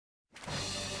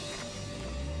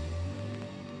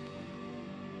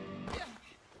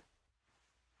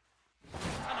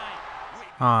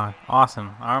Ah,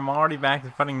 awesome. I'm already back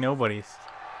to fighting nobodies.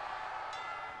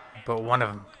 But one of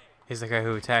them is the guy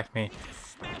who attacked me.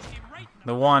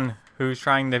 The one who's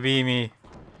trying to beat me.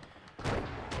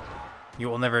 You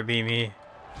will never beat me.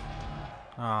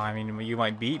 Oh, I mean, you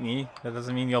might beat me. That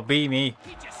doesn't mean you'll beat me.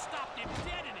 He just stopped him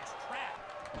dead in his trap.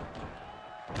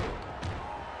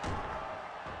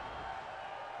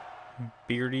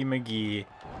 Beardy McGee.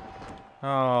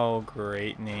 Oh,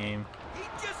 great name. He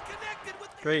just connected with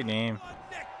the Great name.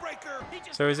 neck breaker.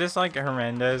 So is this like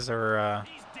Hernandez or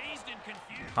He's dazed and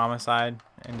confused. Homicide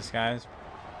in disguise?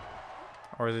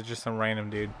 Or is it just some random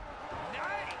dude?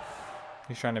 Nice.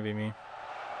 He's trying to be me.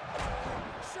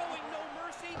 Showing no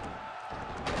mercy.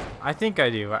 I think I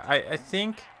do. I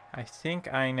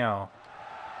think I know.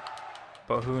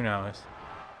 But who knows?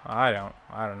 I don't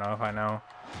know if I know.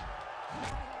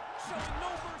 Showing no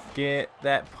mercy. Get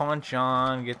that punch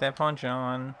on. Get that punch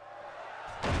on.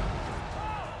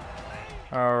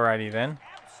 Alrighty then.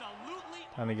 Absolutely.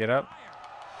 Time to get up.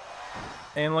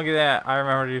 And look at that. I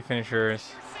remember to do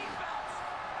finishers.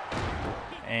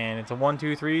 And it's a 1,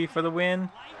 2, 3 for the win.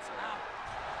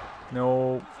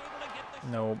 Nope.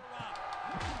 Nope.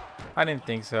 I didn't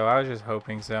think so. I was just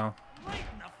hoping so. Right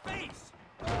in the face.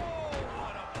 Oh,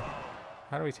 what a blow.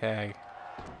 How do we tag?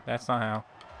 That's not how.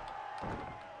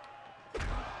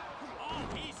 Oh,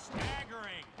 he's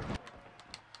staggering.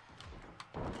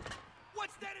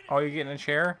 What's that? Oh, you getting a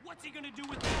chair? What's he gonna do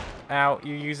with that? Ow,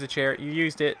 you used the chair. You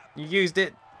used it. You used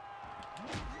it.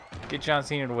 Get John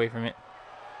Cena away from it.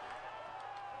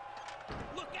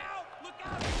 Look out! Look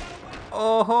out! He's got a weapon.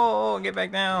 Oh, get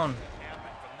back down.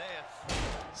 Happened from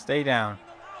this. Stay down. Being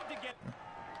allowed to get.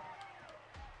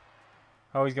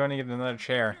 Oh, he's going to get another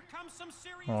chair. Here comes some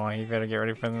serious. Oh, you better get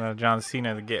ready for the John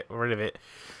Cena to get rid of it.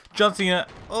 John Cena.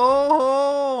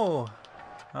 Oh!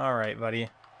 Alright, buddy.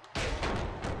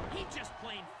 He just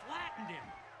plain flattened him.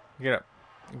 Get up.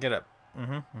 Get up.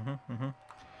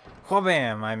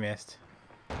 Wha-bam! I missed.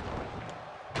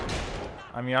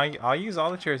 I mean, I'll use all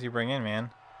the chairs you bring in, man.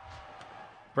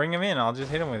 Bring him in. I'll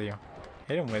just hit him with you.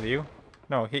 Hit him with you.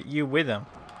 No, hit you with him.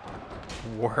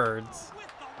 Words. With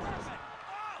the weapon.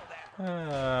 Oh,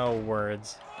 that. Oh,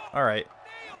 words. Alright.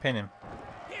 Pin him.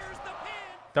 Here's the pin.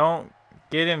 Don't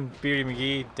get him, Beardy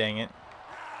McGee. Dang it.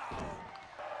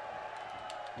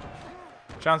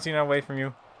 John Cena, away from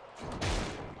you.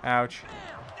 Ouch. Damn,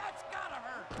 that's gotta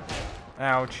hurt.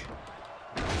 Ouch.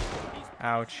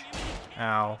 Ouch.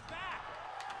 Ow.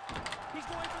 He's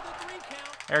going for the 3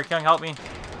 count. Eric Young, help me.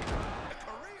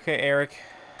 Okay, Eric.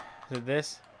 Is it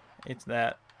this? It's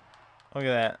that. Look at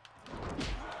that.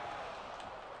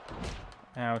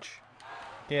 Ouch.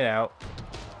 Get out. Man,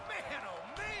 oh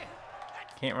man.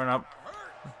 That Can't run up.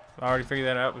 hurt. I already figured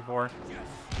that out before. Just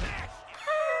smashed him.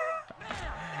 Man,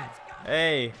 that's gotta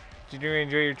Hey, did you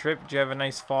enjoy your trip? Did you have a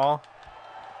nice fall? hurt.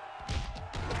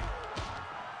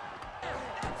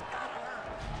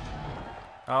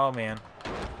 Oh, man.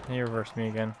 He reversed me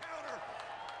again.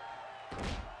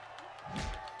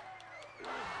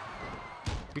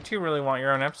 You two really want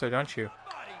your own episode, don't you?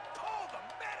 Somebody call the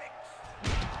medics.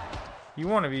 You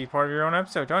want to be part of your own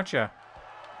episode, don't you?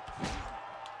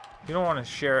 You don't want to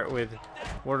share it with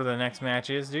what the next match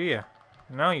is, do you?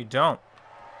 No, you don't.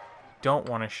 Don't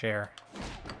want to share.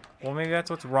 Well, maybe that's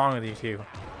what's wrong with you two.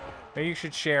 Maybe you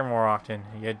should share more often,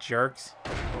 you jerks.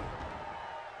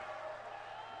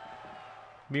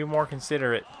 Be more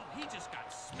considerate. Oh, he just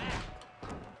got smacked.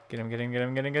 Get him, get him, get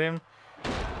him, get him, get him.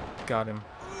 Got him.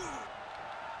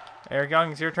 Eric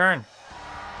Young, it's your turn.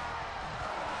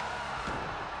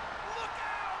 Look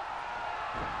out!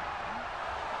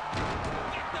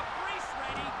 Get the brace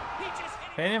ready. He just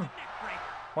hit Hit him. with the neck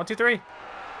breaker. 1, 2, 3.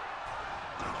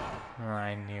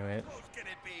 I knew it. Who's can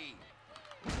it be?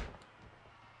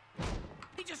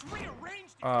 He just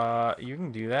rearranged it. You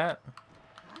can do that.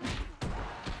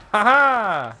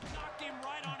 Haha! Knocked him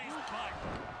right on his butt.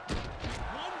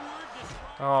 One word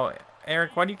describes Oh,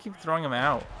 Eric, why do you keep throwing him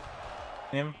out?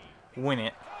 Him, win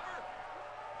it.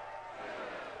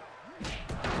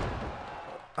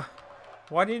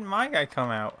 Why didn't my guy come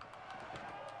out?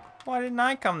 Why didn't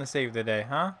I come to save the day,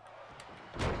 huh?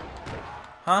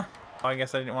 Huh? Oh, I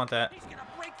guess I didn't want that. he's gonna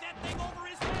break that thing over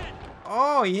his head.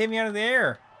 Oh, he hit me out of the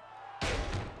air.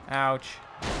 Ouch.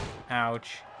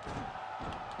 Ouch.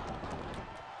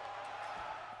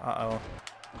 Uh-oh.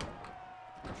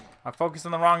 I focused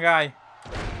on the wrong guy.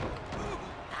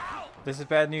 Ow! This is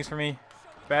bad news for me.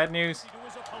 Bad news. To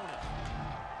his opponent.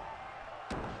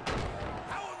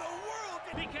 How in the world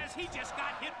did because he just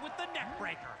got hit with the neck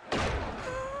breaker.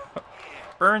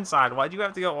 Burnside, why'd you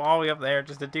have to go all the way up there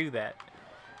just to do that?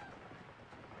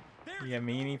 There's You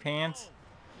meanie pants.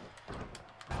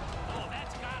 Oh,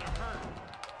 that's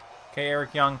Okay,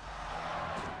 Eric Young.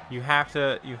 You have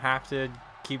to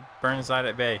keep Burnside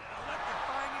at bay.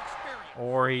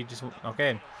 Or he just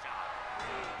okay.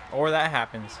 Or that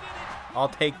happens. I'll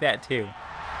take that too.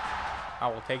 I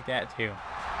will take that too.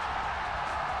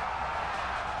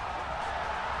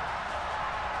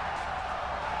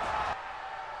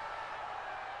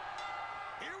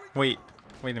 Wait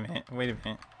a minute.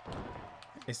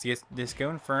 Is Disco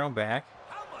Inferno back?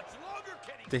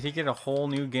 Did he get a whole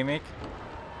new gimmick?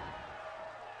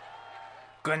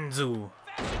 Gunzu.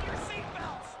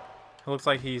 It looks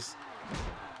like he's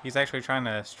actually trying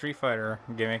a Street Fighter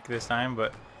gimmick this time,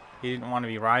 but he didn't want to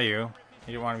be Ryu.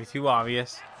 He didn't want to be too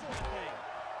obvious.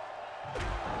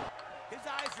 His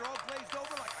eyes are all glazed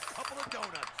over like a couple of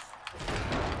donuts.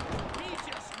 He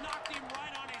just knocked him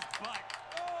right on his butt.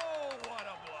 Oh, what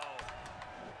a blow.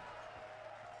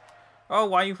 Oh,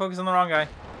 why are you focusing on the wrong guy?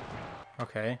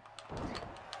 Okay.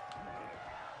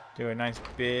 Do a nice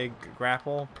big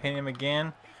grapple. Pin him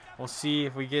again. We'll see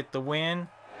if we get the win.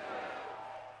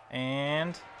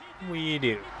 And we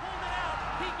do.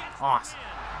 Awesome.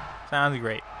 Sounds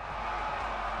great.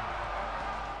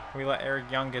 We let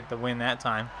Eric Young get the win that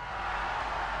time.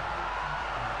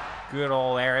 Good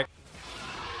old Eric.